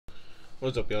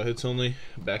What's up, y'all? Hits Only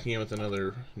back again with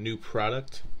another new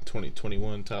product,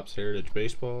 2021 Topps Heritage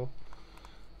Baseball.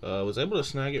 Was able to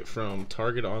snag it from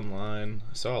Target online.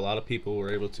 I saw a lot of people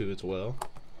were able to as well.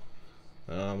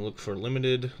 Look for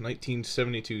limited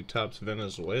 1972 Topps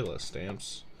Venezuela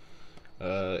stamps.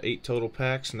 8 total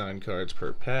packs, 9 cards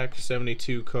per pack,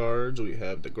 72 cards. We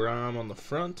have DeGrom on the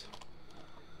front.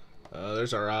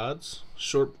 There's our odds.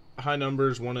 High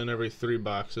numbers, 1 in every 3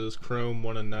 boxes. Chrome,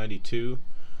 1 in 92.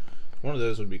 One of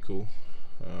those would be cool.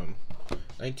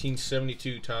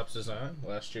 1972 Topps design.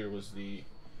 Last year was the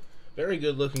very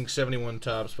good looking 71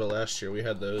 Topps, but last year we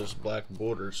had those black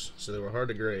borders, so they were hard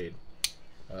to grade.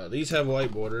 These have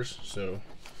white borders, so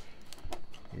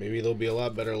maybe there'll be a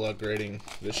lot better luck grading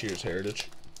this year's Heritage,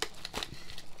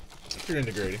 if you're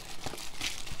into grading.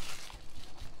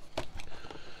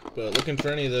 But looking for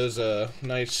any of those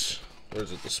nice, or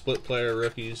is it the split player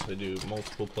rookies? They do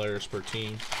multiple players per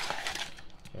team.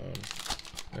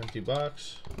 Empty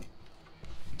box.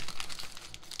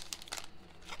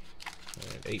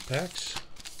 And 8 packs.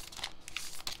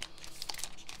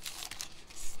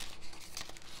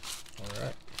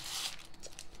 Alright.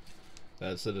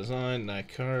 That's the design, 9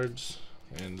 cards,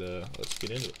 and let's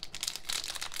get into it.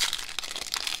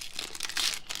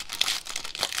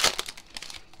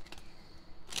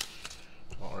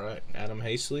 Alright, Adam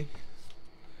Haseley,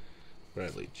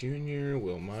 Bradley Jr.,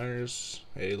 Will Myers,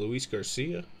 a Luis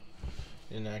Garcia,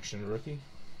 in action rookie.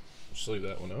 Just leave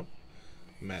that one up.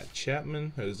 Matt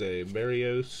Chapman, Jose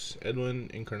Barrios,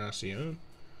 Edwin Encarnacion,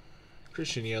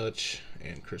 Christian Yelich,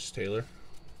 and Chris Taylor.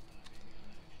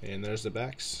 And there's the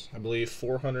backs. I believe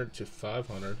 400 to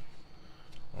 500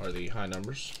 are the high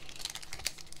numbers.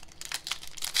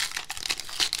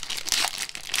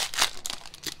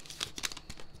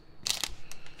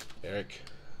 Eric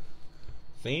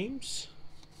Thames,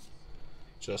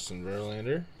 Justin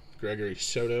Verlander, Gregory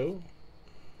Soto,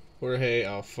 Jorge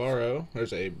Alfaro.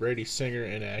 There's a Brady Singer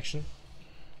in action.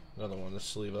 Another one to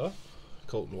sleeve up.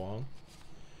 Colton Wong,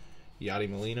 Yadi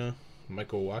Molina,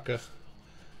 Michael Wacha,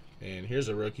 and here's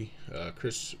a rookie,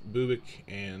 Chris Bubic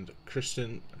and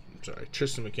Tristan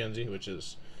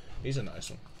McKenzie, he's a nice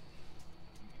one.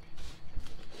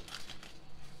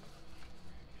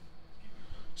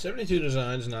 '72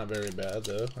 design's not very bad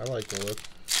though. I like the look.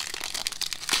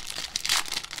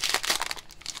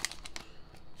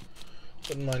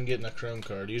 Wouldn't mind getting a chrome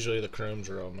card. Usually the chromes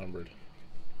are all numbered.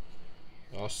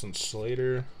 Austin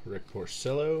Slater, Rick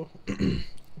Porcello,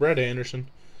 Brett Anderson,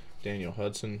 Daniel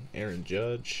Hudson, Aaron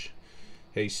Judge,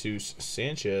 Jesus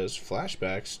Sanchez,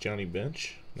 flashbacks, Johnny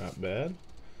Bench, not bad.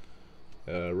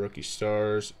 Rookie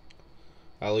stars,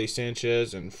 Ali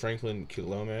Sanchez and Franklin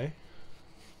Kilome,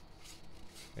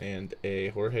 and a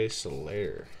Jorge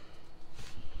Soler.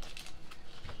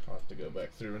 I'll have to go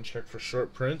back through and check for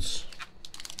short prints.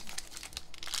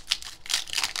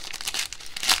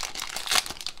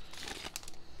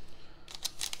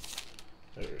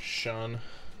 There's Sean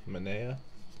Manaea,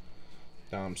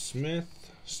 Dom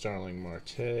Smith, Starling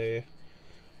Marte,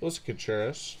 Wilson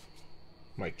Contreras,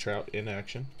 Mike Trout in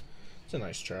action. It's a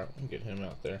nice Trout. I'll get him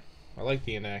out there. I like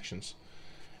the inactions.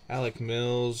 Alec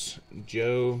Mills,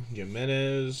 Joe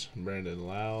Jimenez, Brandon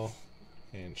Lau,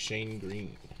 and Shane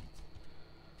Green.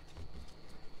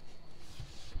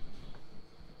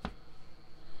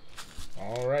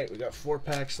 Alright, we got 4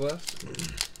 packs left.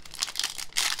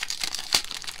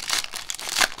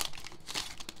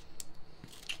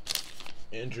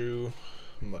 Andrew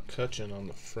McCutchen on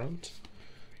the front,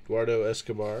 Eduardo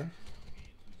Escobar,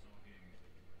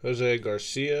 Jose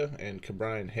Garcia, and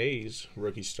Ke'Bryan Hayes,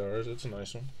 rookie stars. That's a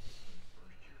nice one.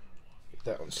 Get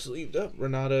that one sleeved up.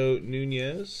 Renato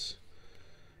Nunez,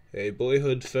 a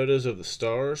boyhood photos of the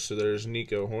stars. So there's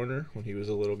Nico Horner when he was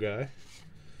a little guy.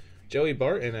 Joey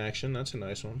Bart in action. That's a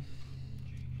nice one.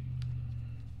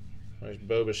 Nice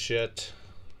Bo Bichette,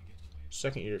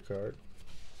 second year card.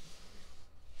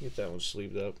 Get that one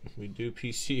sleeved up. We do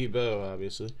PC Bo,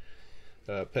 obviously.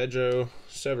 Pedro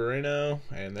Severino,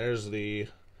 and there's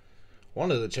one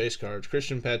of the chase cards,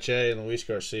 Christian Pache and Luis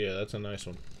Garcia. That's a nice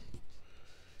one.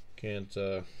 Can't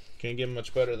get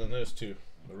much better than those two,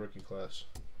 the rookie class.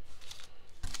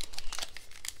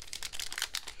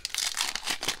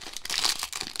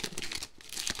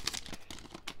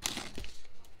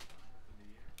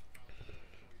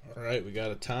 All right, we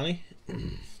got a Tani,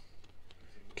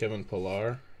 Kevin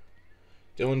Pillar,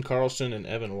 Dylan Carlson, and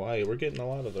Evan White. We're getting a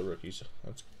lot of the rookies.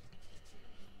 That's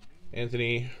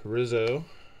Anthony Rizzo,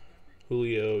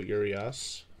 Julio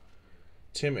Urias,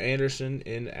 Tim Anderson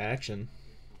in action,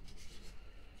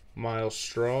 Miles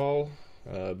Straw,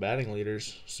 batting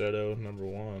leaders, Soto,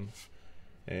 #1,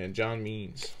 and John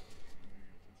Means.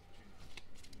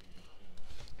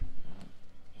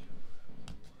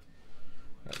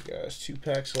 last 2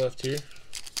 packs left here.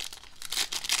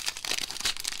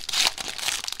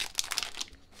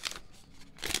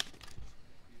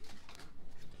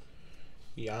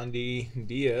 Yandy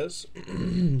Diaz.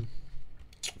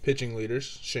 Pitching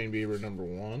leaders, Shane Bieber, number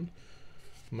 1.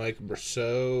 Mike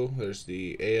Brosseau. There's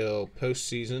the AL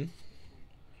postseason.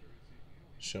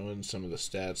 Showing some of the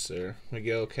stats there.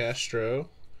 Miguel Castro.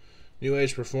 New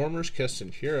Age Performers,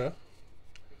 Keston Hiura.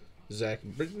 Zach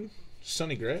Britton.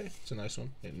 Sonny Gray. It's a nice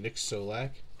one. And Nick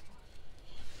Solak.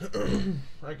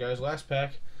 Alright, guys. Last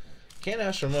pack. Can't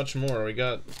ask for much more. We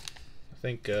got, I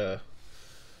think, that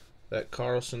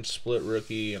Carlson split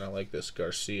rookie, and I like this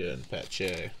Garcia and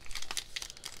Pache.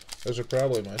 Those are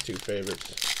probably my 2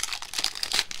 favorites.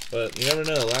 But you never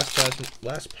know.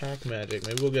 Last pack magic.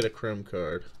 Maybe we'll get a chrome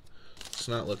card. It's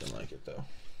not looking like it, though.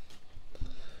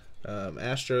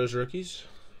 Astros rookies.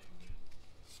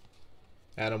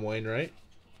 Adam Wainwright.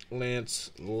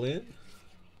 Lance Lynn.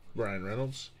 Brian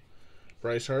Reynolds.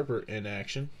 Bryce Harper in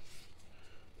action.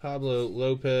 Pablo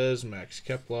Lopez. Max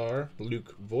Kepler.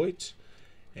 Luke Voigt.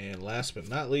 And last but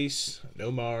not least,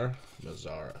 Nomar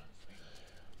Mazara.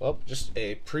 Well, just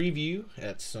a preview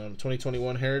at some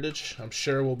 2021 Heritage. I'm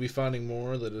sure we'll be finding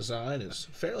more. The design is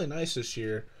fairly nice this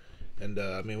year. And,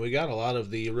 I mean, we got a lot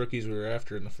of the rookies we were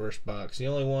after in the first box. The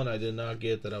only one I did not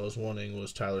get that I was wanting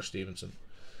was Tyler Stevenson.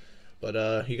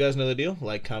 But you guys know the deal.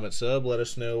 Like, comment, sub. Let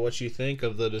us know what you think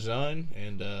of the design.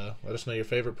 And let us know your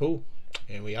favorite pool.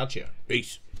 And we out ya.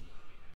 Peace.